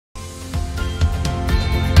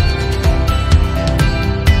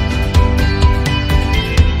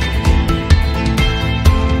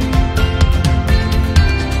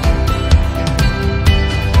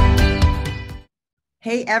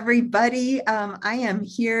Hey, everybody. I am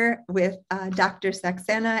here with Dr.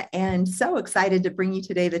 Saxena and so excited to bring you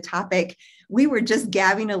today the topic. We were just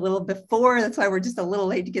gabbing a little before, that's why we're just a little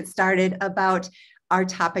late to get started about our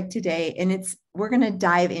topic today. And we're going to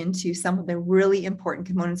dive into some of the really important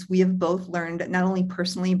components we have both learned, not only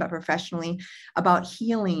personally, but professionally, about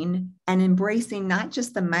healing and embracing not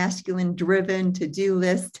just the masculine driven to-do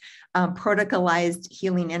list, protocolized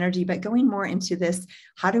healing energy, but going more into this,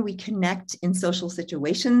 how do we connect in social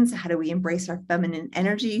situations? How do we embrace our feminine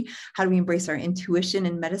energy? How do we embrace our intuition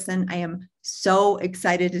in medicine? I am so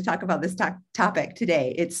excited to talk about this topic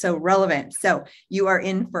today. It's so relevant. So you are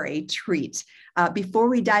in for a treat. Before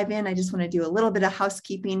we dive in, I just want to do a little bit of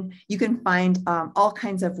housekeeping. You can find all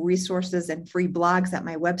kinds of resources and free blogs at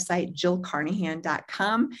my website,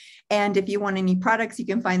 jillcarnahan.com. And if you want any products, you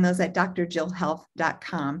can find those at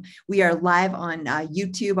drjillhealth.com. We are live on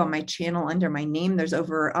YouTube on my channel under my name. There's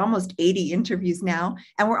over almost 80 interviews now.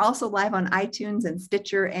 And we're also live on iTunes and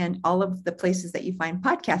Stitcher and all of the places that you find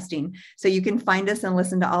podcasting. So you can find us and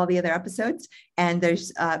listen to all the other episodes. And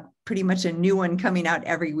there's pretty much a new one coming out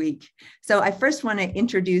every week. So I first want to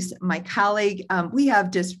introduce my colleague. We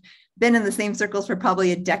have just been in the same circles for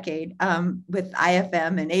probably a decade with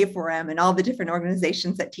IFM and A4M and all the different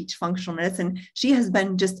organizations that teach functional medicine. She has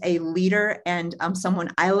been just a leader and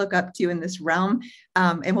someone I look up to in this realm.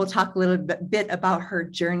 And we'll talk a little bit about her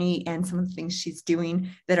journey and some of the things she's doing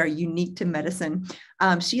that are unique to medicine.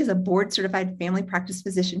 She is a board certified family practice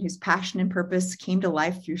physician whose passion and purpose came to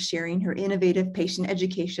life through sharing her innovative patient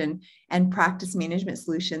education and practice management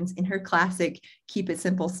solutions in her classic Keep It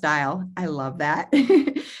Simple style. I love that.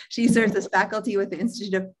 She serves as faculty with the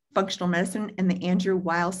Institute of Functional Medicine and the Andrew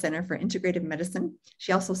Weil Center for Integrative Medicine.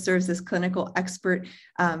 She also serves as clinical expert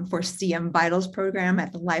for CM Vitals program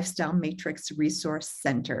at the Lifestyle Matrix Resource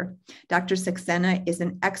Center. Dr. Saxena is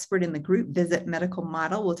an expert in the group visit medical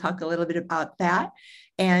model. We'll talk a little bit about that.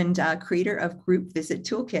 And creator of Group Visit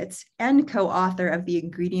Toolkits and co-author of The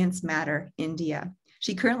Ingredients Matter India.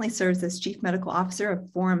 She currently serves as Chief Medical Officer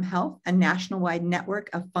of Forum Health, a national-wide network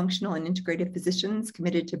of functional and integrative physicians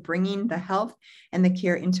committed to bringing the health and the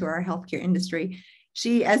care into our healthcare industry.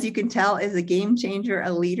 She, as you can tell, is a game changer,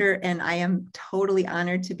 a leader, and I am totally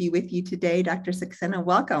honored to be with you today. Dr. Saxena,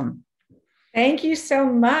 welcome. Thank you so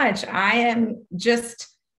much. I am just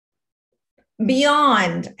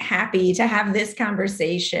beyond happy to have this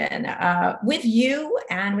conversation with you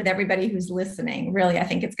and with everybody who's listening. Really, I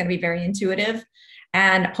think it's going to be very intuitive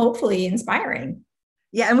and hopefully inspiring.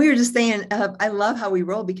 Yeah. And we were just saying, I love how we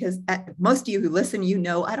roll because most of you who listen,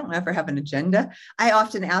 I don't ever have an agenda. I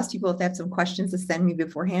often ask people if they have some questions to send me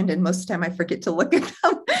beforehand. And most of the time I forget to look at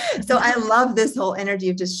them. So I love this whole energy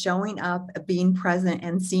of just showing up, being present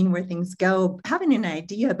and seeing where things go, having an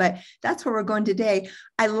idea, but that's where we're going today.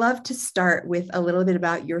 I love to start with a little bit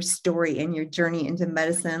about your story and your journey into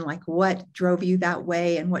medicine, like what drove you that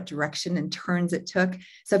way and what direction and turns it took.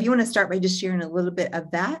 So if you want to start by just sharing a little bit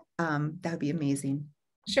of that, that would be amazing.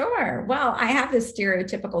 Sure. Well, I have this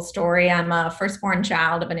stereotypical story. I'm a firstborn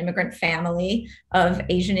child of an immigrant family of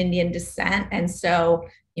Asian Indian descent. And so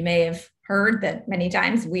you may have heard that many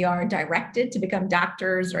times we are directed to become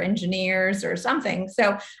doctors or engineers or something.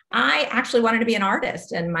 So I actually wanted to be an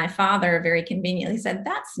artist. And my father very conveniently said,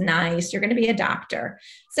 that's nice. You're going to be a doctor.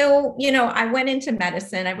 So, I went into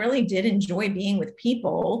medicine. I really did enjoy being with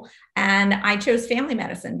people. And I chose family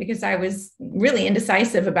medicine because I was really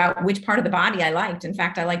indecisive about which part of the body I liked. In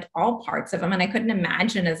fact, I liked all parts of them. And I couldn't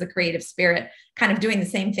imagine as a creative spirit kind of doing the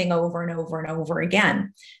same thing over and over and over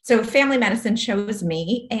again. So family medicine chose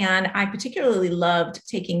me. And I particularly loved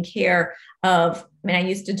taking care of, I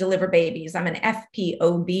used to deliver babies. I'm an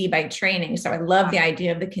FPOB by training. So I love the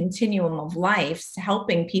idea of the continuum of life,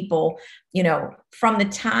 helping people, from the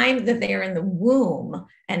time that they are in the womb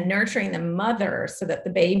and nurturing the mother so that the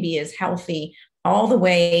baby is healthy all the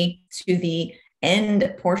way to the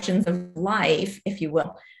end portions of life, if you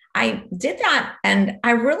will. I did that. And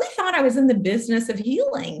I really thought I was in the business of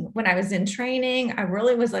healing when I was in training. I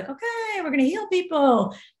really was like, okay, we're going to heal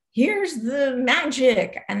people. Here's the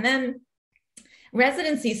magic. And then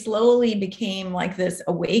residency slowly became like this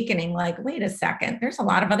awakening, like, wait a second, there's a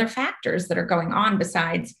lot of other factors that are going on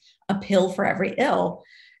besides a pill for every ill.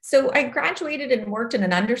 So I graduated and worked in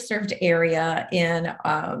an underserved area in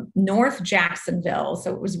North Jacksonville.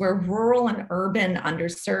 So it was where rural and urban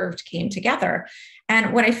underserved came together.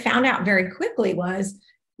 And what I found out very quickly was,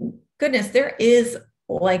 goodness, there is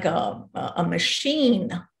like a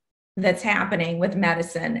machine that's happening with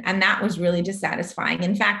medicine. And that was really dissatisfying.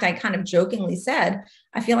 In fact, I kind of jokingly said,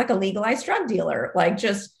 I feel like a legalized drug dealer, like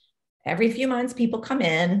just every few months people come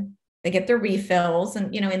in, they get their refills.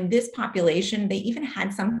 And, in this population, they even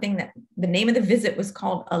had something that the name of the visit was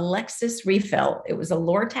called Alexis refill. It was a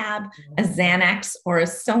Lortab, a Xanax, or a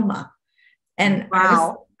Soma. And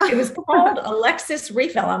wow. It was called Alexis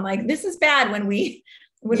refill. I'm like, this is bad when we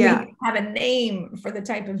have a name for the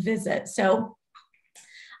type of visit. So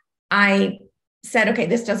I said, okay,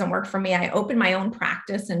 this doesn't work for me. I opened my own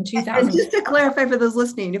practice in 2000. And just to clarify for those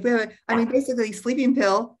listening, if we have, basically sleeping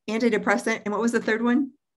pill, antidepressant, and what was the third one?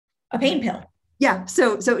 A pain pill. Yeah.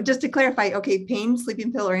 So just to clarify, okay, pain,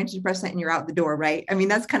 sleeping pill, or antidepressant, and you're out the door, right? I mean,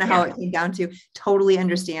 that's kind of how it came down to. Totally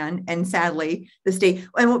understand. And sadly, the state,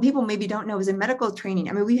 and what people maybe don't know is in medical training,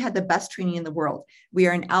 I mean, we had the best training in the world. We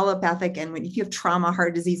are an allopathic, and if you have trauma,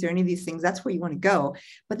 heart disease, or any of these things, that's where you want to go.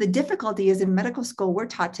 But the difficulty is in medical school, we're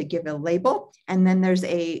taught to give a label, and then there's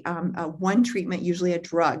a one treatment, usually a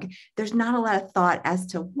drug. There's not a lot of thought as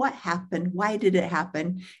to what happened, why did it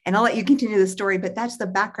happen? And I'll let you continue the story, but that's the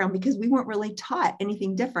background because we weren't really taught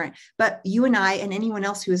anything different. But you and I and anyone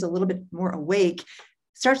else who is a little bit more awake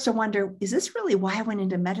starts to wonder, is this really why I went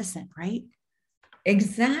into medicine, right?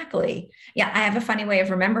 Exactly. Yeah, I have a funny way of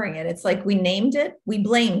remembering it. It's like we named it, we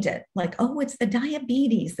blamed it. Like, oh, it's the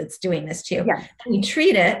diabetes that's doing this to you. Yeah. We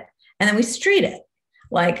treat it, and then we street it.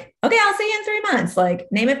 Like, okay, I'll see you in 3 months. Like,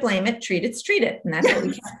 name it, blame it, treat it, street it. And that's what we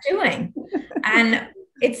kept doing. And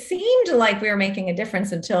it seemed like we were making a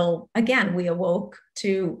difference until, again, we awoke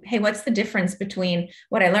to, hey, what's the difference between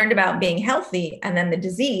what I learned about being healthy and then the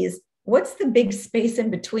disease? What's the big space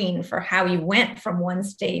in between for how you went from one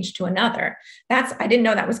stage to another? I didn't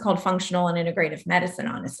know that was called functional and integrative medicine,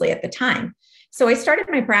 honestly, at the time. So I started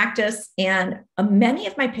my practice, and many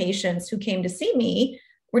of my patients who came to see me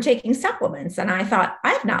were taking supplements. And I thought,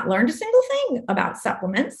 I have not learned a single thing about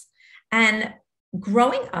supplements. And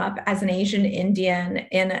growing up as an Asian Indian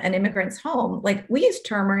in an immigrant's home, like we used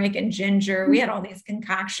turmeric and ginger. We had all these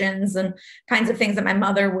concoctions and kinds of things that my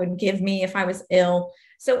mother would give me if I was ill.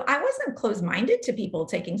 So I wasn't closed-minded to people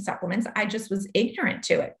taking supplements. I just was ignorant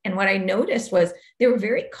to it. And what I noticed was they were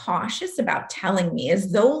very cautious about telling me,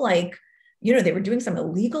 as though like, they were doing some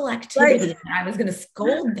illegal activity, right, and I was going to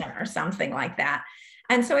scold them or something like that.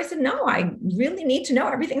 And so I said, no, I really need to know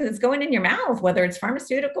everything that's going in your mouth, whether it's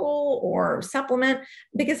pharmaceutical or supplement,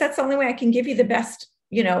 because that's the only way I can give you the best,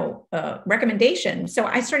 recommendation. So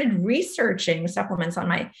I started researching supplements on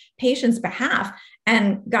my patients' behalf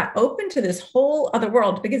and got open to this whole other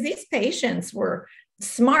world, because these patients were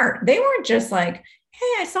smart. They weren't just like,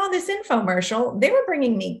 hey, I saw this infomercial. They were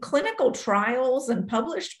bringing me clinical trials and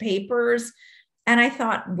published papers. And I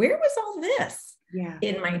thought, where was all this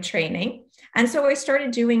in my training? And so I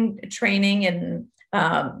started doing training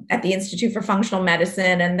at the Institute for Functional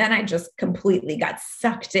Medicine. And then I just completely got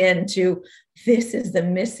sucked into, this is the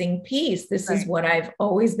missing piece. This is what I've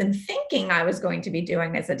always been thinking I was going to be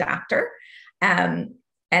doing as a doctor. And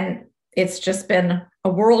it's just been a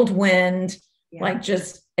whirlwind, like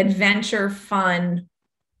just adventure, fun,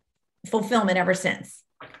 fulfillment ever since.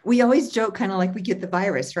 We always joke kind of like we get the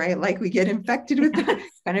virus, right? Like we get infected with it.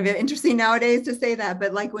 Kind of interesting nowadays to say that,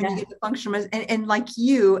 but like when you get the functional, and like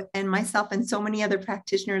you and myself and so many other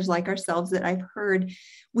practitioners like ourselves that I've heard,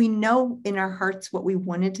 we know in our hearts what we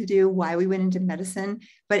wanted to do, why we went into medicine.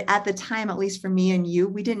 But at the time, at least for me and you,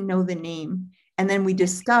 we didn't know the name. And then we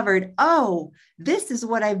discovered, oh, this is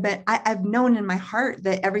what I've known in my heart,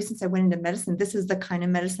 that ever since I went into medicine, this is the kind of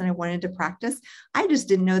medicine I wanted to practice. I just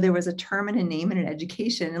didn't know there was a term and a name and an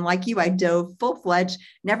education. And like you, I dove full-fledged,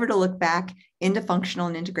 never to look back, into functional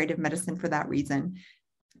and integrative medicine for that reason.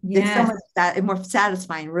 It's so much and more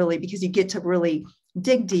satisfying, really, because you get to really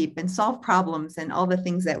dig deep and solve problems and all the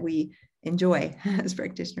things that we enjoy as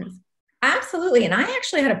practitioners. Absolutely. And I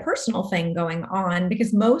actually had a personal thing going on,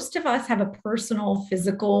 because most of us have a personal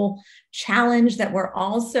physical challenge that we're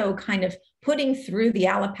also kind of putting through the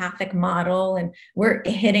allopathic model, and we're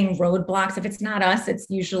hitting roadblocks. If it's not us,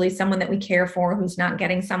 it's usually someone that we care for who's not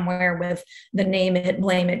getting somewhere with the name it,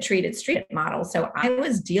 blame it, treat it, street it model. So I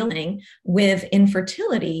was dealing with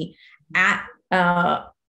infertility at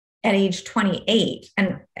age 28.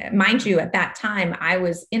 And mind you, at that time, I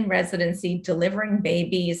was in residency delivering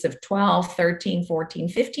babies of 12, 13, 14,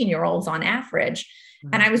 15-year-olds on average.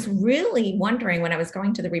 And I was really wondering, when I was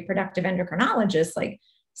going to the reproductive endocrinologist, like,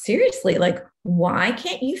 seriously, like, why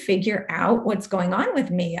can't you figure out what's going on with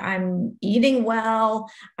me? I'm eating well,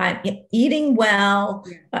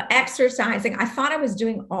 exercising. I thought I was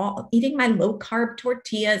eating my low carb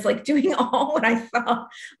tortillas, like doing all what I thought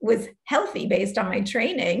was healthy based on my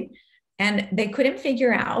training. And they couldn't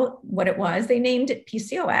figure out what it was. They named it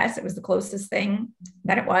PCOS. It was the closest thing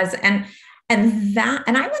that it was. And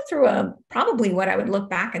I went through probably what I would look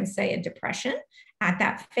back and say a depression. at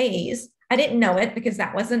that phase. I didn't know it because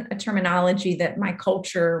that wasn't a terminology that my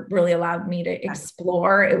culture really allowed me to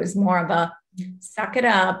explore. It was more of a suck it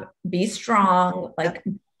up, be strong, like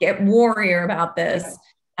get warrior about this.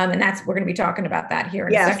 And we're going to be talking about that here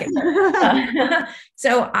in a second.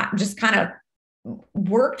 So I just kind of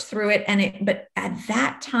worked through it. But at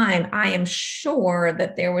that time, I am sure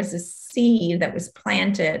that there was a seed that was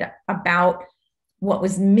planted about what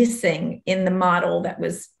was missing in the model that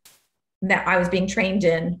I was being trained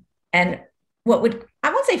in, and what would,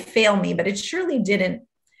 I won't say fail me, but it surely didn't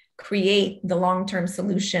create the long-term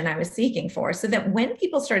solution I was seeking for. So that when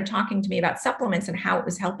people started talking to me about supplements and how it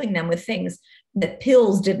was helping them with things that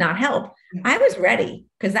pills did not help, I was ready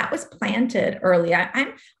because that was planted early.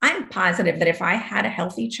 I'm positive that if I had a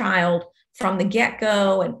healthy child from the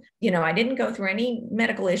get-go and, I didn't go through any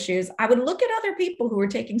medical issues, I would look at other people who were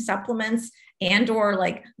taking supplements and or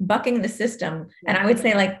like bucking the system. And I would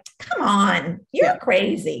say like, come on, you're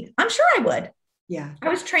crazy. I'm sure I would. Yeah. I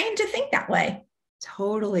was trained to think that way.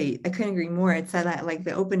 Totally. I couldn't agree more. It said that like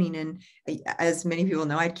the opening, and as many people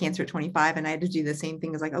know, I had cancer at 25 and I had to do the same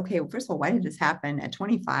thing. It's like, okay, well, first of all, why did this happen at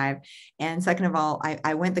 25? And second of all,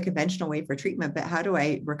 I went the conventional way for treatment, but how do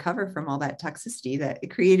I recover from all that toxicity that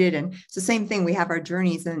it created? And it's the same thing. We have our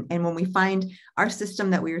journeys. And when we find our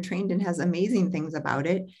system that we were trained in has amazing things about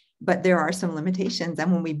it, but there are some limitations.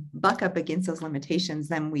 And when we buck up against those limitations,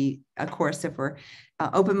 then we, of course, if we're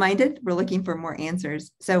open-minded, we're looking for more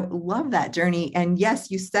answers. So love that journey. And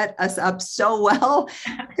yes, you set us up so well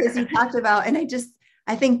because you talked about, and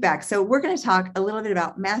I think back. So we're going to talk a little bit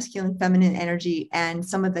about masculine, feminine energy and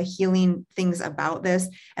some of the healing things about this.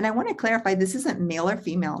 And I want to clarify, this isn't male or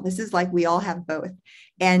female. This is like we all have both.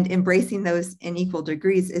 And embracing those in equal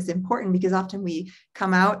degrees is important because often we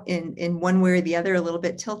come out in one way or the other, a little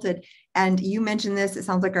bit tilted. And you mentioned this, it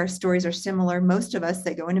sounds like our stories are similar. Most of us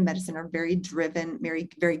that go into medicine are very driven, very,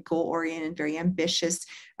 very goal-oriented, very ambitious.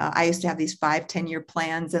 I used to have these 5-10-year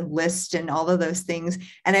plans and lists and all of those things.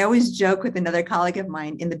 And I always joke with another colleague of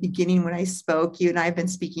mine in the beginning when I spoke, you and I have been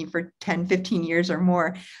speaking for 10, 15 years or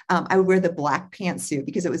more. I would wear the black pantsuit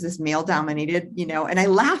because it was this male dominated, and I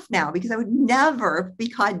laugh now because I would never be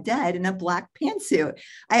caught dead in a black pantsuit.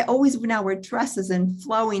 I always now wear dresses and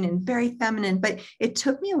flowing and very feminine, but it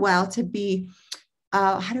took me a while to be,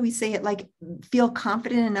 how do we say it? Like feel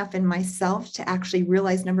confident enough in myself to actually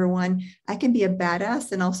realize, number one, I can be a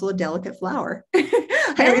badass and also a delicate flower.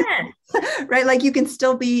 Right? Like you can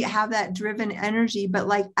still have that driven energy, but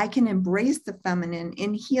like I can embrace the feminine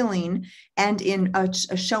in healing and in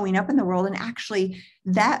showing up in the world. And actually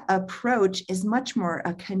that approach is much more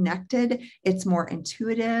connected. It's more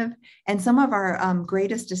intuitive. And some of our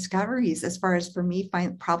greatest discoveries, as far as for me,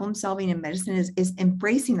 problem solving in medicine is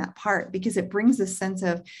embracing that part because it brings a sense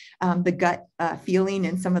of the gut feeling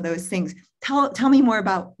and some of those things. Tell me more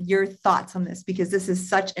about your thoughts on this, because this is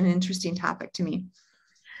such an interesting topic to me.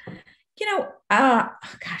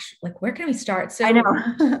 Like where can we start? So I know.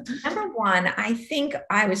 Number one, I think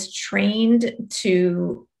I was trained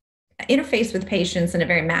to interface with patients in a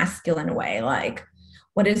very masculine way. Like,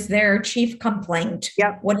 what is their chief complaint?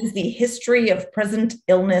 Yep. What is the history of present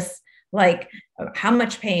illness? Like, how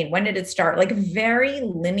much pain? When did it start? Like very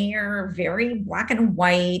linear, very black and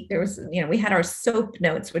white. There was, we had our SOAP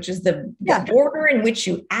notes, which is the order in which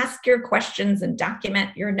you ask your questions and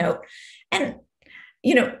document your note. And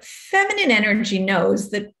feminine energy knows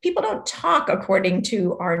that people don't talk according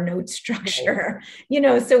to our note structure,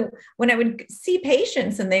 so when I would see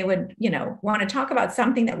patients and they would, want to talk about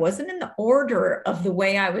something that wasn't in the order of the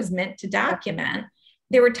way I was meant to document,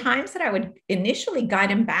 there were times that I would initially guide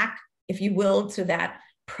them back, if you will, to that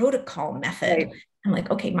protocol method. Right. I'm like,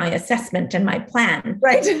 okay, my assessment and my plan.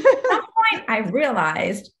 Right. At some point I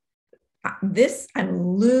realized I'm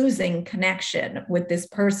losing connection with this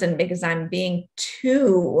person because I'm being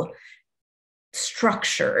too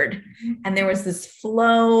structured. And there was this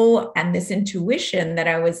flow and this intuition that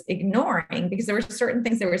I was ignoring because there were certain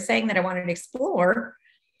things they were saying that I wanted to explore,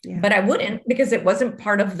 but I wouldn't because it wasn't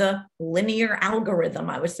part of the linear algorithm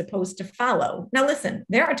I was supposed to follow. Now, listen,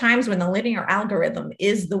 there are times when the linear algorithm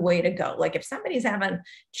is the way to go. Like if somebody's having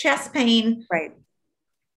chest pain, right,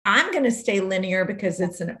 I'm going to stay linear because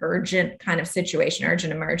it's an urgent kind of situation,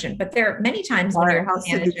 urgent emergent. But there are many times when you're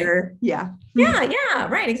managing. Yeah,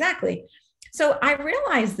 right, exactly. So I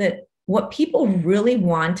realized that what people really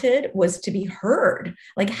wanted was to be heard.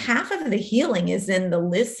 Like half of the healing is in the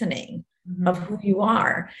listening of who you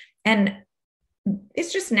are. And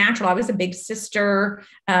it's just natural. I was a big sister.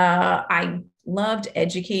 I loved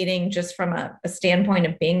educating just from a standpoint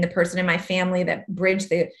of being the person in my family that bridged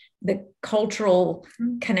the cultural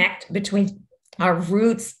connect between our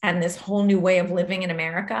roots and this whole new way of living in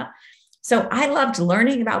America. So I loved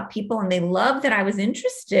learning about people, and they loved that I was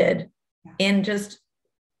interested in just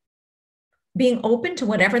being open to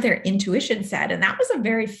whatever their intuition said. And that was a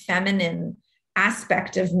very feminine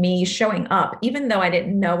aspect of me showing up, even though I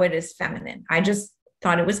didn't know it as feminine. I just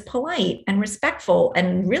thought it was polite and respectful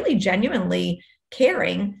and really genuinely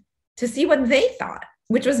caring to see what they thought,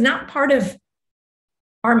 which was not part of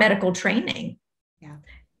our medical training. Yeah.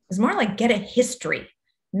 It was more like get a history,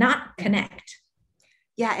 not connect.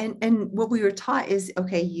 Yeah. And what we were taught is,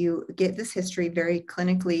 okay, you get this history, very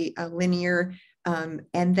clinically linear.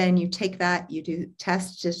 And then you take that, you do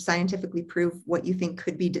tests to scientifically prove what you think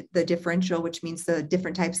could be the differential, which means the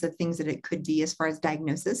different types of things that it could be as far as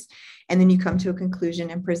diagnosis. And then you come to a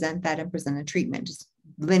conclusion and present a treatment, just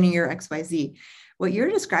linear XYZ. What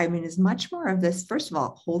you're describing is much more of this, first of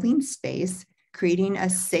all, holding space, creating a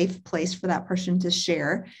safe place for that person to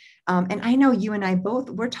share. And I know you and I both,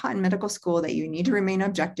 we're taught in medical school that you need to remain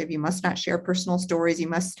objective. You must not share personal stories. You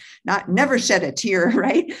must never shed a tear,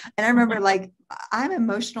 right? And I remember like, I'm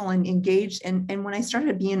emotional and engaged. And when I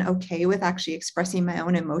started being okay with actually expressing my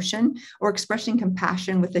own emotion or expressing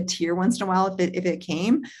compassion with a tear once in a while, if it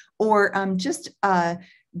came, or just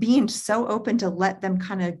being so open to let them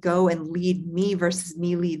kind of go and lead me versus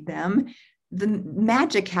me lead them, the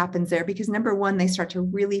magic happens there, because number one, they start to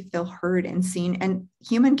really feel heard and seen. And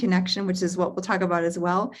human connection, which is what we'll talk about as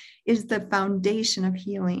well, is the foundation of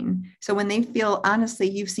healing. So when they feel, honestly,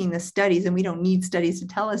 you've seen the studies, and we don't need studies to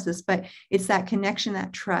tell us this, but it's that connection,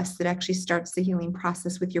 that trust that actually starts the healing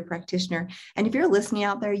process with your practitioner. And if you're listening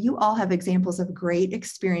out there, you all have examples of great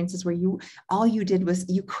experiences where all you did was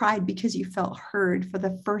you cried because you felt heard for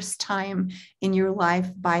the first time in your life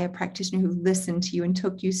by a practitioner who listened to you and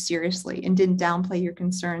took you seriously and didn't downplay your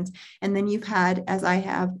concerns. And then you've had, as I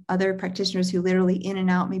have, other practitioners who literally in and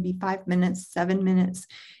out, maybe 5 minutes, 7 minutes,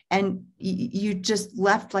 and you just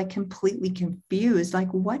left like completely confused.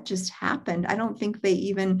 Like, what just happened? I don't think they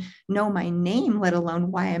even know my name, let alone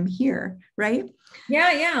why I'm here. Right?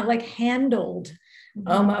 Yeah. Like handled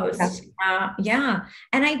almost. Yeah.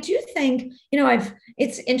 And I do think,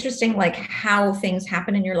 it's interesting, like how things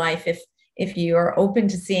happen in your life. If you are open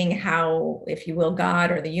to seeing how, if you will,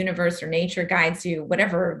 God or the universe or nature guides you,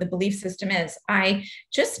 whatever the belief system is. I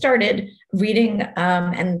just started reading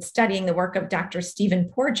and studying the work of Dr. Stephen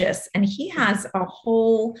Porges, and he has a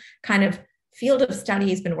whole kind of field of study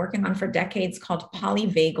he's been working on for decades called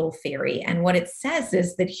polyvagal theory. And what it says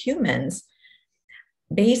is that humans,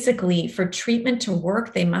 basically, for treatment to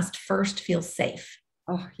work, they must first feel safe.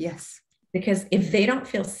 Oh, yes. Because if they don't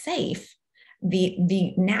feel safe,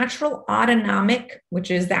 the natural autonomic,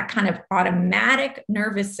 which is that kind of automatic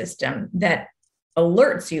nervous system that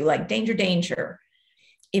alerts you like danger, danger.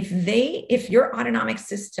 If your autonomic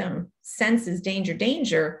system senses danger,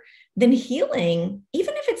 danger, then healing,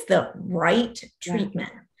 even if it's the right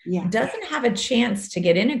treatment, doesn't have a chance to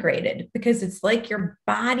get integrated, because it's like your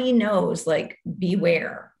body knows, like,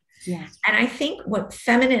 beware. Yes. And I think what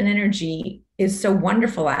feminine energy is so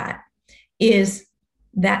wonderful at is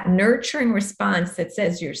that nurturing response that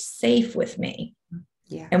says you're safe with me.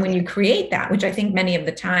 Yeah. And when you create that, which I think many of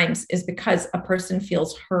the times is because a person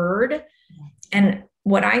feels heard. And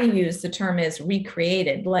what I use the term is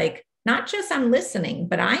recreated, like not just I'm listening,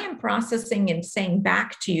 but I am processing and saying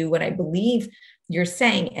back to you what I believe you're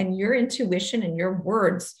saying, and your intuition and your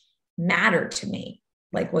words matter to me.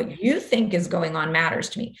 Like what you think is going on matters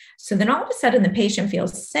to me. So then all of a sudden the patient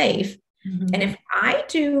feels safe. Mm-hmm. And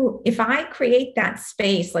if I create that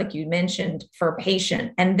space, like you mentioned, for a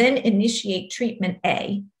patient, and then initiate treatment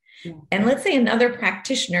A, and let's say another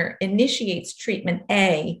practitioner initiates treatment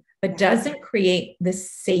A, but doesn't create the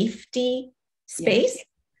safety space,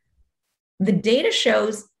 the data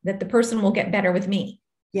shows that the person will get better with me.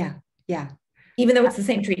 Yeah. Even though it's the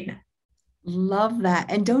same treatment. Love that.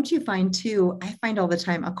 And don't you find too, I find all the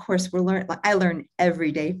time, of course, I learn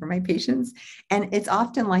every day from my patients. And it's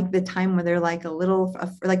often like the time where they're like a little,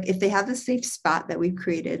 like if they have the safe spot that we've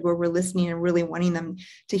created where we're listening and really wanting them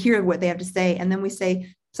to hear what they have to say. And then we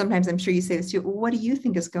say, sometimes I'm sure you say this too, well, what do you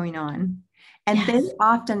think is going on? And they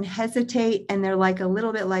often hesitate, and they're like a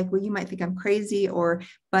little bit like, well, you might think I'm crazy,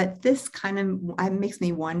 but this kind of makes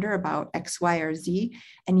me wonder about X, Y, or Z.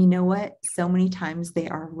 And you know what? So many times they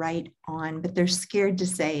are right on, but they're scared to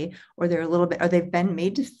say, or they're a little bit, or they've been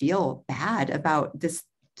made to feel bad about this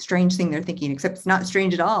strange thing they're thinking, except it's not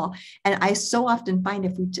strange at all. And I so often find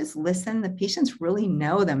if we just listen, the patients really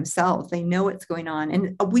know themselves. They know what's going on.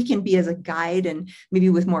 And we can be as a guide and maybe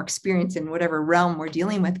with more experience in whatever realm we're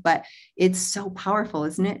dealing with, but it's so powerful,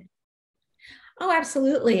 isn't it? Oh,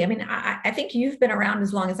 absolutely. I mean, I think you've been around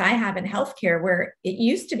as long as I have in healthcare, where it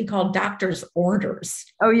used to be called doctor's orders.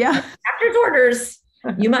 Oh, yeah. Doctor's orders.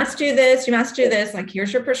 You must do this. You must do this. Like,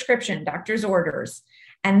 here's your prescription, doctor's orders.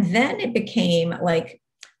 And then it became like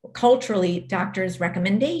culturally doctor's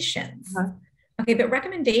recommendations. Uh-huh. Okay, but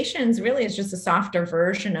recommendations really is just a softer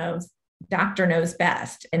version of doctor knows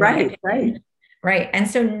best. Right, right. Right. And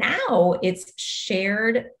so now it's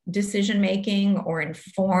shared decision making or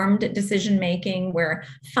informed decision making, where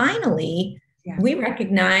finally we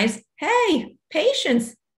recognize, hey,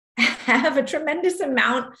 patients have a tremendous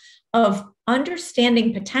amount of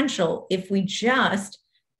understanding potential if we just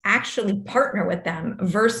actually partner with them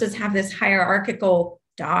versus have this hierarchical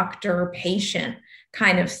doctor patient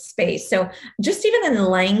kind of space. So just even in the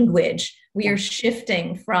language, we are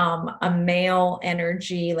shifting from a male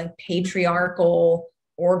energy, like patriarchal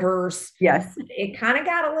orders. Yes. It kind of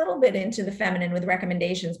got a little bit into the feminine with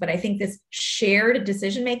recommendations, but I think this shared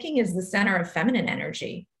decision making is the center of feminine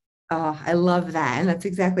energy. Oh, I love that. And that's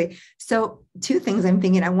exactly. So two things I'm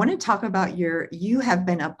thinking. I want to talk about you have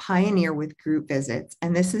been a pioneer with group visits,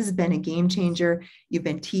 and this has been a game changer. You've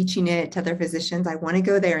been teaching it to other physicians. I want to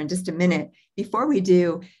go there in just a minute. Before we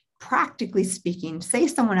do, practically speaking, say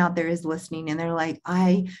someone out there is listening and they're like,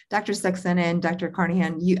 Dr. Saxena and Dr.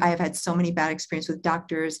 Carnahan, I have had so many bad experiences with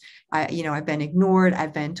doctors. I've been ignored.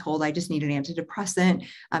 I've been told I just need an antidepressant.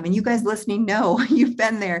 And you guys listening know you've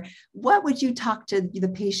been there. What would you talk to the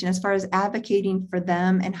patient as far as advocating for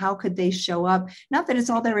them, and how could they show up? Not that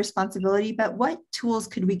it's all their responsibility, but what tools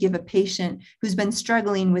could we give a patient who's been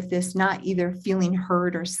struggling with this, not either feeling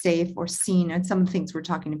heard or safe or seen, and some things we're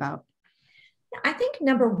talking about? I think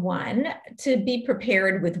number one, to be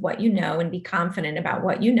prepared with what you know and be confident about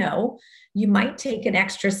what you know. You might take an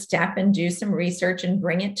extra step and do some research and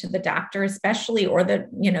bring it to the doctor, especially, or the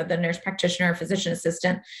nurse practitioner or physician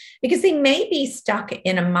assistant, because they may be stuck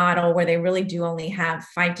in a model where they really do only have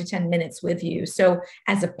 5 to 10 minutes with you. So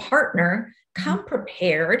as a partner, come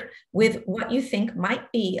prepared with what you think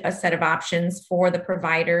might be a set of options for the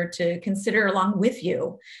provider to consider along with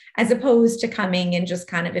you, as opposed to coming and just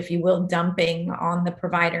kind of, if you will, dumping on the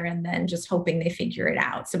provider and then just hoping they figure it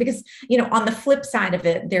out. So because, on the flip side of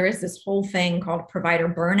it, there is this whole thing called provider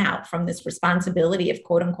burnout from this responsibility of,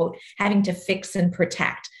 quote unquote, having to fix and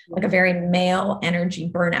protect, like a very male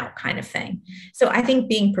energy burnout kind of thing. So I think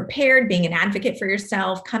being prepared, being an advocate for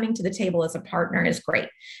yourself, coming to the table as a partner is great.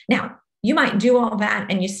 Now, you might do all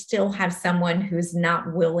that and you still have someone who's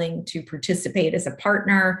not willing to participate as a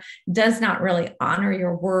partner, does not really honor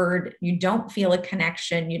your word, you don't feel a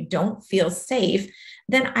connection, you don't feel safe,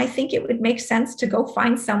 then I think it would make sense to go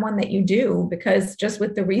find someone that you do, because just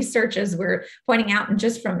with the research, as we're pointing out, and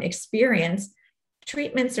just from experience,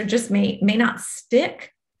 treatments are just may not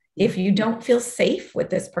stick if you don't feel safe with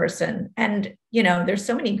this person. And, there's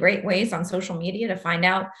so many great ways on social media to find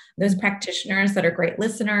out those practitioners that are great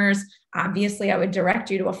listeners. Obviously, I would direct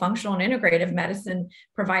you to a functional and integrative medicine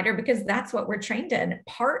provider, because that's what we're trained in.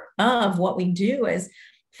 Part of what we do as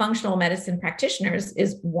functional medicine practitioners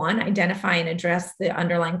is, one, identify and address the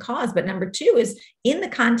underlying cause. But number two is in the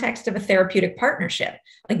context of a therapeutic partnership.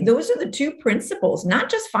 Like, those are the two principles, not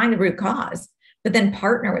just find the root cause, but then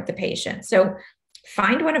partner with the patient. So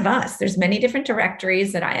find one of us. There's many different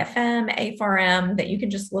directories at IFM, A4M that you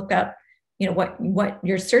can just look up, what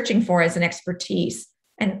you're searching for as an expertise.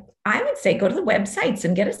 And I would say go to the websites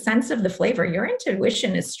and get a sense of the flavor. Your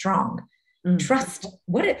intuition is strong. Trust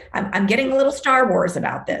I'm getting a little Star Wars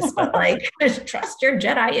about this, but trust your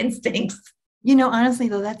Jedi instincts. Honestly,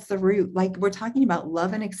 though, that's the root. Like, we're talking about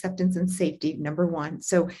love and acceptance and safety, number one.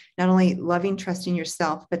 So not only loving, trusting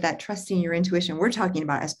yourself, but that trusting your intuition. We're talking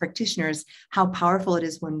about, as practitioners, how powerful it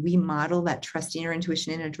is when we model that trusting your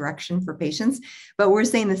intuition in a direction for patients. But we're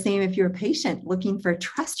saying the same if you're a patient looking for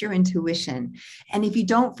trust your intuition. And if you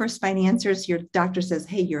don't first find answers, your doctor says,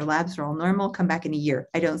 hey, your labs are all normal, come back in a year.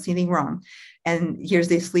 I don't see anything wrong. And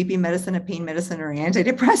here's a sleeping medicine, a pain medicine, or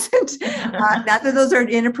antidepressant. Not that those are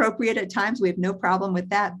inappropriate at times. We have no problem with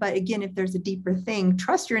that. But again, if there's a deeper thing,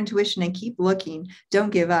 trust your intuition and keep looking.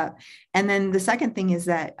 Don't give up. And then the second thing is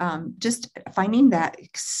that just finding that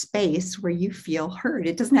space where you feel heard.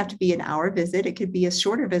 It doesn't have to be an hour visit. It could be a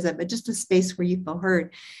shorter visit, but just a space where you feel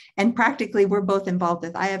heard. And practically, we're both involved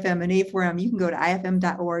with IFM and A4M. You can go to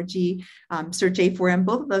ifm.org, search A4M.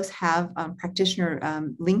 Both of those have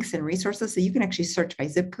practitioner links and resources. So you you can actually search by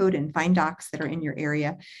zip code and find docs that are in your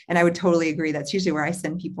area. And I would totally agree. That's usually where I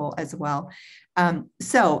send people as well.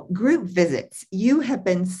 So group visits, you have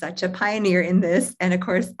been such a pioneer in this. And of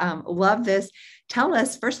course, love this. Tell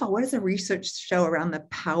us, first of all, what does the research show around the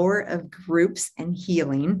power of groups and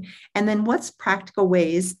healing? And then what's practical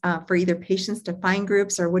ways for either patients to find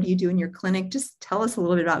groups, or what do you do in your clinic? Just tell us a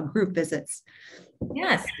little bit about group visits.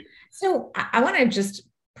 Yes. So I want to just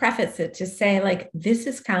preface it to say, like, this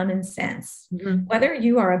is common sense. Mm-hmm. Whether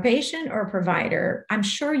you are a patient or a provider, I'm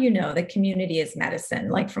sure you know that community is medicine,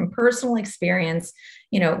 like from personal experience,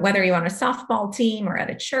 whether you're on a softball team or at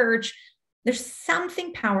a church, there's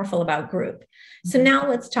something powerful about group. So now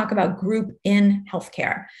let's talk about group in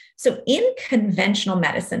healthcare. So in conventional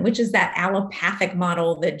medicine, which is that allopathic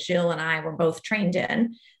model that Jill and I were both trained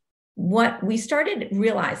in, what we started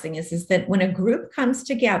realizing is that when a group comes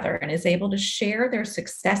together and is able to share their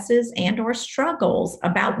successes and or struggles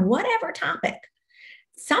about whatever topic,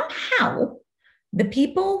 somehow the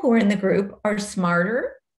people who are in the group are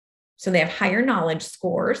smarter, so they have higher knowledge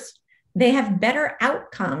scores, they have better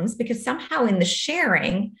outcomes because somehow in the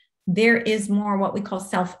sharing, there is more what we call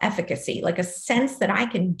self-efficacy, like a sense that I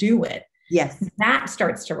can do it. Yes. That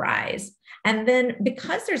starts to rise. And then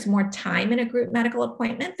because there's more time in a group medical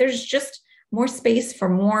appointment, there's just more space for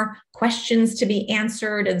more questions to be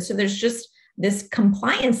answered. And so there's just this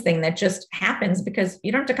compliance thing that just happens because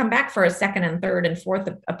you don't have to come back for a second and third and fourth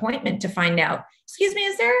appointment to find out, excuse me,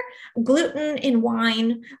 is there gluten in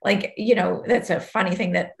wine? Like, that's a funny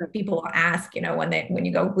thing that people ask, when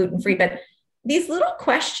you go gluten-free, but these little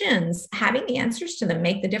questions, having the answers to them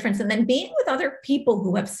make the difference. And then being with other people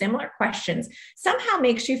who have similar questions somehow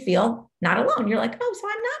makes you feel not alone. You're like, oh, so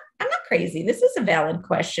I'm not crazy. This is a valid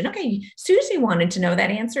question. Okay, Susie wanted to know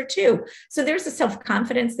that answer too. So there's a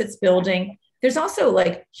self-confidence that's building. There's also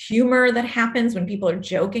like humor that happens when people are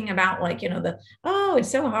joking about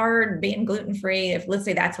it's so hard being gluten-free. If let's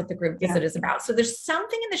say that's what the group visit is about. So there's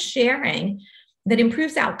something in the sharing that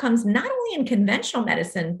improves outcomes, not only in conventional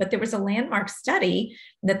medicine, but there was a landmark study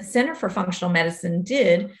that the Center for Functional Medicine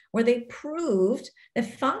did where they proved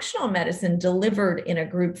that functional medicine delivered in a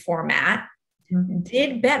group format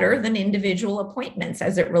did better than individual appointments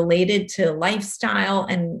as it related to lifestyle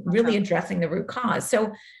and really addressing the root cause.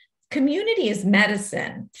 So community is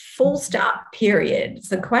medicine, full stop, period.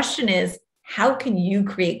 So the question is, how can you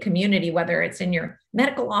create community, whether it's in your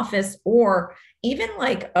medical office or even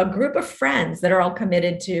like a group of friends that are all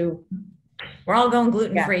committed to, we're all going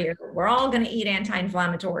gluten-free, or we're all going to eat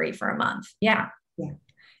anti-inflammatory for a month. Yeah.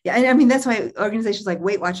 And I mean, that's why organizations like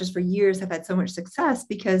Weight Watchers for years have had so much success,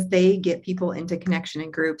 because they get people into connection in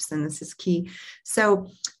groups. And this is key. So,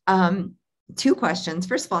 two questions.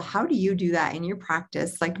 First of all, how do you do that in your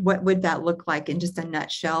practice? Like, what would that look like in just a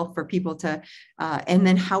nutshell for people to, and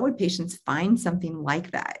then how would patients find something like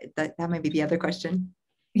that? That might be the other question.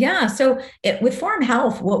 Yeah. So with Forum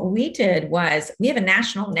Health, what we did was we have a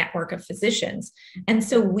national network of physicians. And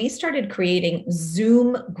so we started creating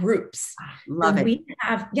Zoom groups. Love it.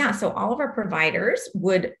 So all of our providers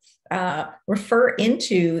would refer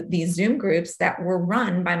into these Zoom groups that were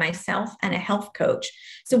run by myself and a health coach.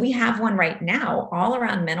 So we have one right now all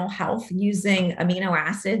around mental health, using amino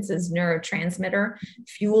acids as neurotransmitter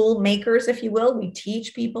fuel makers, if you will. We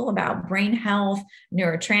teach people about brain health,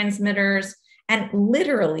 neurotransmitters. And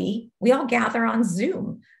literally, we all gather on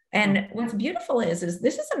Zoom. And what's beautiful is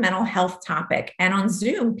this is a mental health topic. And on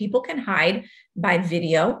Zoom, people can hide by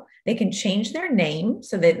video. They can change their name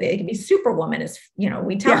so that they can be Superwoman, as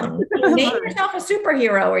we tell them, name yourself a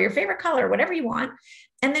superhero or your favorite color, whatever you want.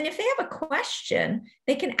 And then if they have a question,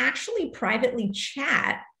 they can actually privately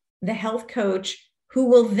chat the health coach, who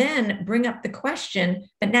will then bring up the question,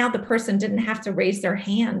 but now the person didn't have to raise their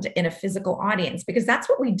hand in a physical audience, because that's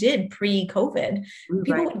what we did pre-COVID.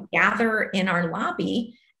 People would gather in our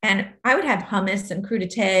lobby, and I would have hummus and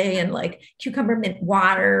crudité and like cucumber mint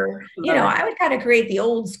water. I would kind of create the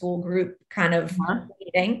old school group kind of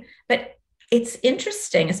meeting. But it's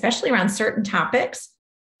interesting, especially around certain topics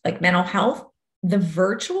like mental health. The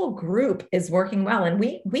virtual group is working well. And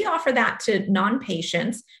we offer that to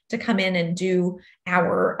non-patients to come in and do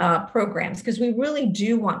our programs, because we really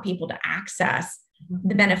do want people to access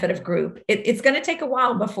the benefit of group. It's going to take a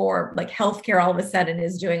while before like healthcare all of a sudden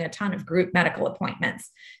is doing a ton of group medical appointments.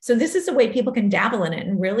 So this is a way people can dabble in it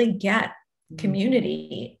and really get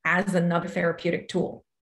community as another therapeutic tool.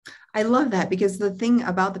 I love that, because the thing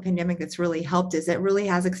about the pandemic that's really helped is it really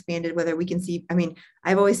has expanded whether we can see. I mean,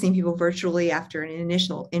 I've always seen people virtually after an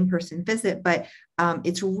initial in-person visit, but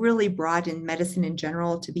it's really broadened medicine in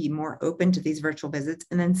general to be more open to these virtual visits.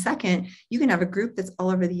 And then second, you can have a group that's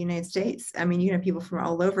all over the United States. I mean, you can have people from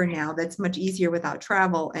all over now. That's much easier without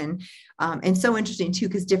travel, and so interesting too,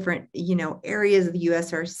 because different, areas of the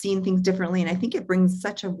US are seeing things differently. And I think it brings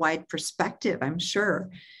such a wide perspective, I'm sure.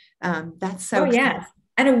 That's so exciting. Yes.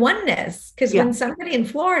 And a oneness, because when somebody in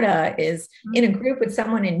Florida is in a group with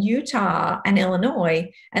someone in Utah and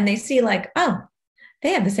Illinois, and they see like, oh, they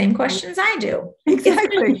have the same questions I do.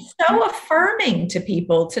 Exactly. It's so affirming to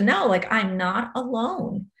people to know, like, I'm not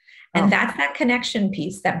alone. And that's that connection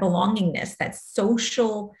piece, that belongingness, that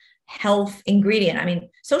social health ingredient. I mean,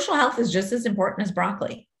 social health is just as important as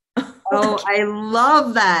broccoli. Oh, I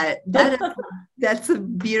love that. That's a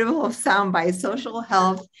beautiful soundbite. Social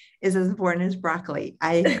health is as important as broccoli.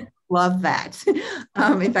 I love that.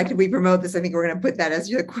 In fact, if we promote this, I think we're going to put that as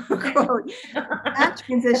your quote. That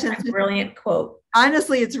transitions. Brilliant quote.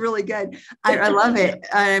 Honestly, it's really good. I love it.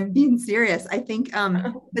 I'm being serious. I think,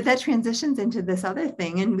 but that transitions into this other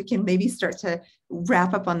thing, and we can maybe start to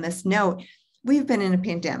wrap up on this note. We've been in a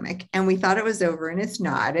pandemic and we thought it was over, and it's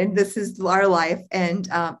not. And this is our life. And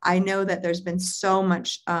I know that there's been so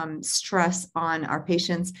much stress on our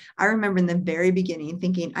patients. I remember in the very beginning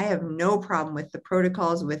thinking, I have no problem with the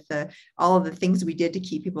protocols, with all of the things we did to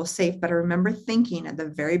keep people safe. But I remember thinking at the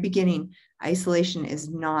very beginning, isolation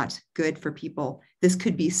is not good for people. This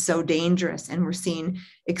could be so dangerous. And we're seeing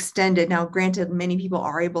extended. Now, granted, many people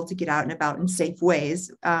are able to get out and about in safe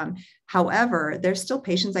ways. However, there's still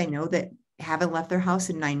patients I know that haven't left their house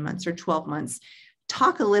in 9 months or 12 months.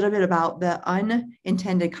 Talk a little bit about the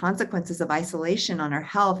unintended consequences of isolation on our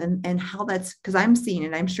health, and how that's, because I'm seeing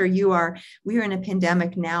it, I'm sure you are, we are in a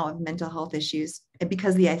pandemic now of mental health issues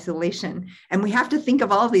because of the isolation. And we have to think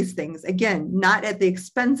of all these things, again, not at the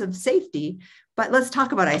expense of safety, but let's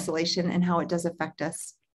talk about isolation and how it does affect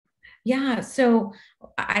us. Yeah. So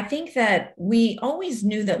I think that we always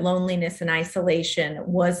knew that loneliness and isolation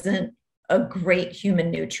wasn't a great human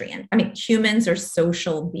nutrient. I mean, humans are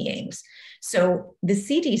social beings. So the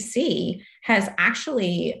CDC has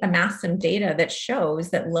actually amassed some data that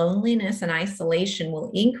shows that loneliness and isolation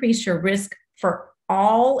will increase your risk for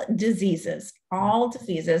all diseases.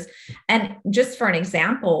 And just for an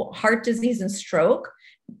example, heart disease and stroke,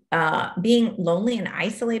 being lonely and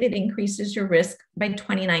isolated increases your risk by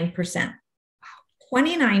 29%.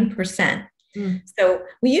 29%. So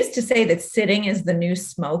we used to say that sitting is the new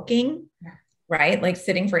smoking, right? Like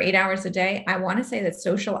sitting for 8 hours a day. I want to say that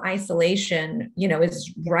social isolation,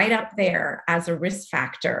 is right up there as a risk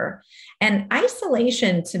factor. And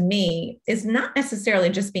isolation to me is not necessarily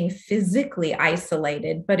just being physically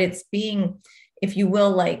isolated, but it's being, if you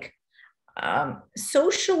will, like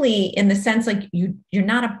socially, in the sense like you're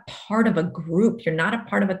not a part of a group, you're not a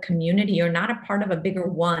part of a community, you're not a part of a bigger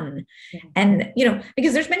one. And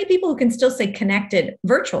because there's many people who can still stay connected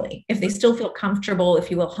virtually if they still feel comfortable, if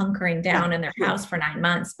you will, hunkering down in their house for 9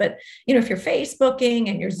 months. But if you're Facebooking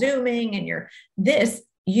and you're Zooming and you're this,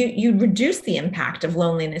 you reduce the impact of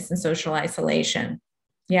loneliness and social isolation.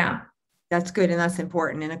 Yeah. That's good. And that's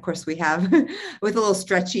important. And of course we have with a little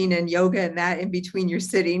stretching and yoga and that in between you're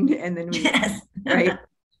sitting, and then right.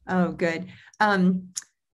 Oh, good.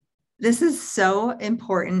 This is so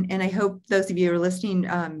important. And I hope those of you who are listening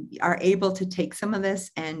are able to take some of this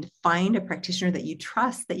and find a practitioner that you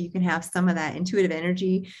trust, that you can have some of that intuitive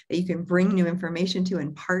energy, that you can bring new information to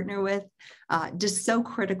and partner with. Just so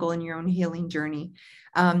critical in your own healing journey.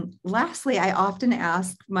 Lastly, I often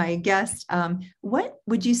ask my guests, what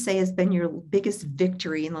would you say has been your biggest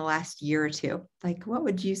victory in the last year or two? Like, what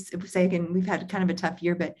would you say? Again, we've had kind of a tough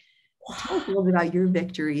year, but tell us a little bit about your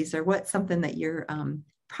victories, or what's something that you're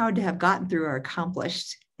proud to have gotten through or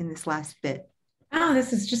accomplished in this last bit. Oh,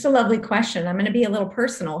 this is just a lovely question. I'm going to be a little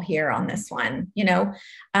personal here on this one.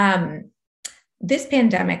 This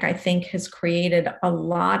pandemic, I think, has created a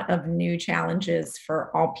lot of new challenges for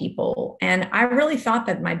all people. And I really thought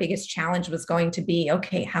that my biggest challenge was going to be,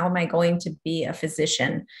 okay, how am I going to be a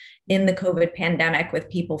physician in the COVID pandemic with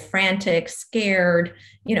people frantic, scared,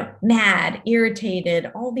 mad, irritated,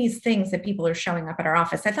 all these things that people are showing up at our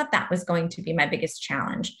office. I thought that was going to be my biggest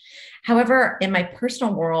challenge. However, in my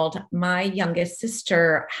personal world, my youngest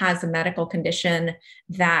sister has a medical condition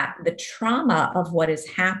that the trauma of what is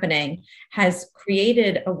happening has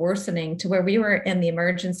created a worsening to where we were in the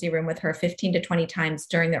emergency room with her 15 to 20 times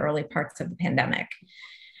during the early parts of the pandemic.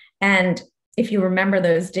 And if you remember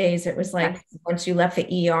those days, it was like Yes. once you left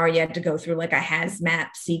the ER, you had to go through like a hazmat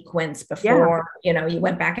sequence Yeah. before, you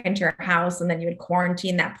went back into your house, and then you would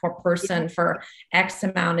quarantine that poor person for X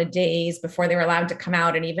amount of days before they were allowed to come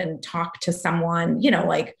out and even talk to someone,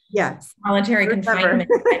 like Yeah. solitary confinement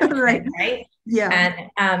type of Right. thing, right? Yeah.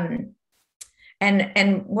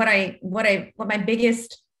 And what my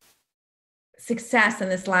biggest success in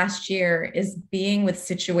this last year is being with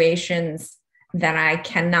situations that I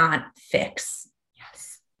cannot fix.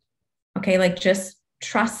 Yes. Okay. Like just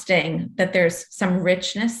trusting that there's some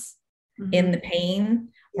richness in the pain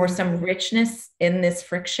or some richness in this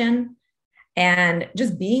friction, and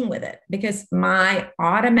just being with it, because my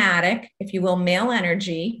automatic, if you will, male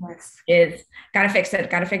energy is got to fix it,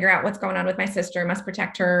 got to figure out what's going on with my sister, must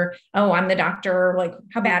protect her. Oh, I'm the doctor. Like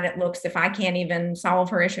how bad it looks if I can't even solve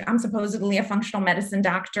her issue. I'm supposedly a functional medicine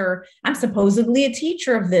doctor. I'm supposedly a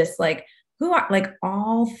teacher of this. Like who are, like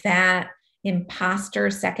all that imposter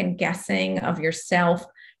second guessing of yourself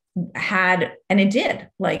had, and it did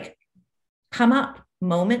like come up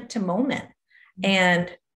moment to moment.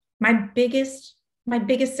 And my biggest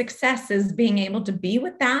success is being able to be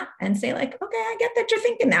with that and say like, okay, I get that you're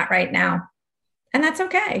thinking that right now. And that's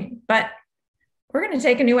okay. But we're going to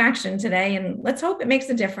take a new action today, and let's hope it makes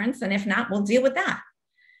a difference. And if not, we'll deal with that.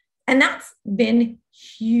 And that's been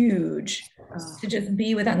huge to just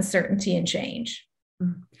be with uncertainty and change.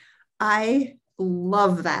 I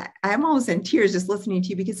love that. I'm almost in tears just listening to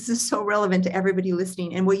you, because this is so relevant to everybody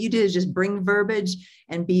listening. And what you did is just bring verbiage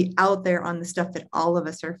and be out there on the stuff that all of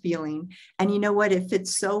us are feeling. And you know what? It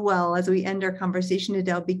fits so well as we end our conversation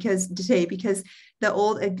today, because the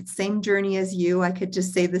old same journey as you, I could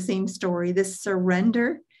just say the same story, this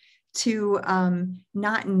surrender to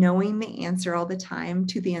not knowing the answer all the time,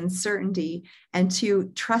 to the uncertainty, and to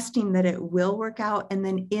trusting that it will work out. And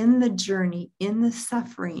then in the journey, in the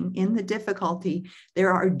suffering, in the difficulty,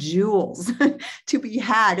 there are jewels to be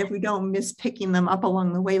had if we don't miss picking them up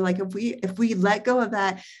along the way. Like if we let go of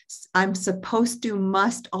that, I'm supposed to,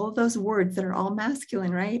 must, all of those words that are all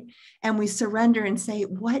masculine, right? And we surrender and say,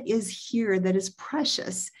 what is here that is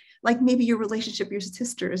precious? Like maybe your relationship, with your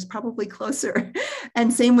sister is probably closer.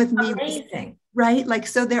 And same with me. Amazing. Right? Like,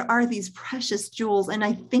 so there are these precious jewels. And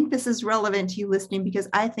I think this is relevant to you listening, because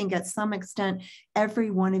I think at some extent, every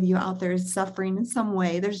one of you out there is suffering in some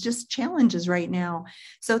way. There's just challenges right now.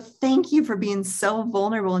 So thank you for being so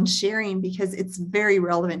vulnerable and sharing, because it's very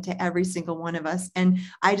relevant to every single one of us. And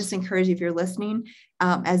I just encourage you, if you're listening,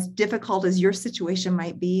 as difficult as your situation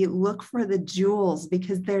might be, look for the jewels,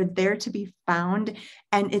 because they're there to be found.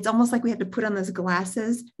 And it's almost like we have to put on those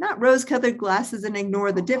glasses, not rose-colored glasses and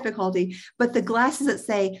ignore the difficulty, but the glasses that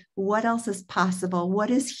say, what else is possible?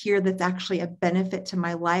 What is here that's actually a benefit to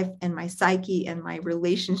my life and my psyche and my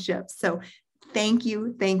relationships? So thank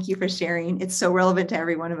you. Thank you for sharing. It's so relevant to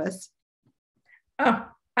every one of us. Oh,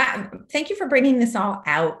 thank you for bringing this all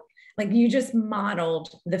out. Like you just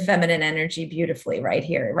modeled the feminine energy beautifully right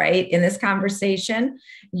here, right? In this conversation,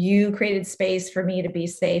 you created space for me to be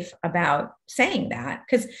safe about saying that.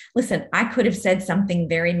 Because listen, I could have said something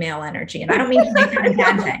very male energy, and I don't mean to make that a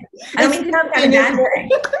bad thing. I don't mean to make that a bad thing.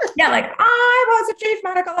 Yeah, like I was a chief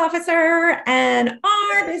medical officer and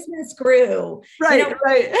our business grew. Right,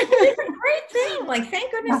 right. It's a great thing. Like, thank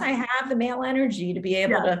goodness I have the male energy to be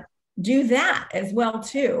able to do that as well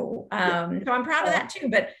too. So I'm proud of that too.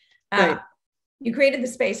 But you created the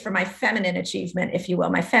space for my feminine achievement, if you will,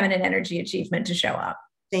 my feminine energy achievement to show up.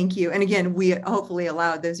 Thank you. And again, we hopefully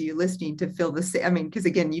allowed those of you listening to feel the same. I mean, because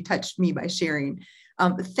again, you touched me by sharing.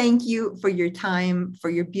 Thank you for your time, for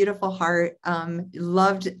your beautiful heart.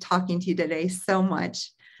 Loved talking to you today so much.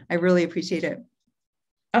 I really appreciate it.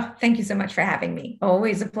 Oh, thank you so much for having me.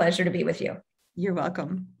 Always a pleasure to be with you. You're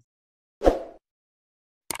welcome.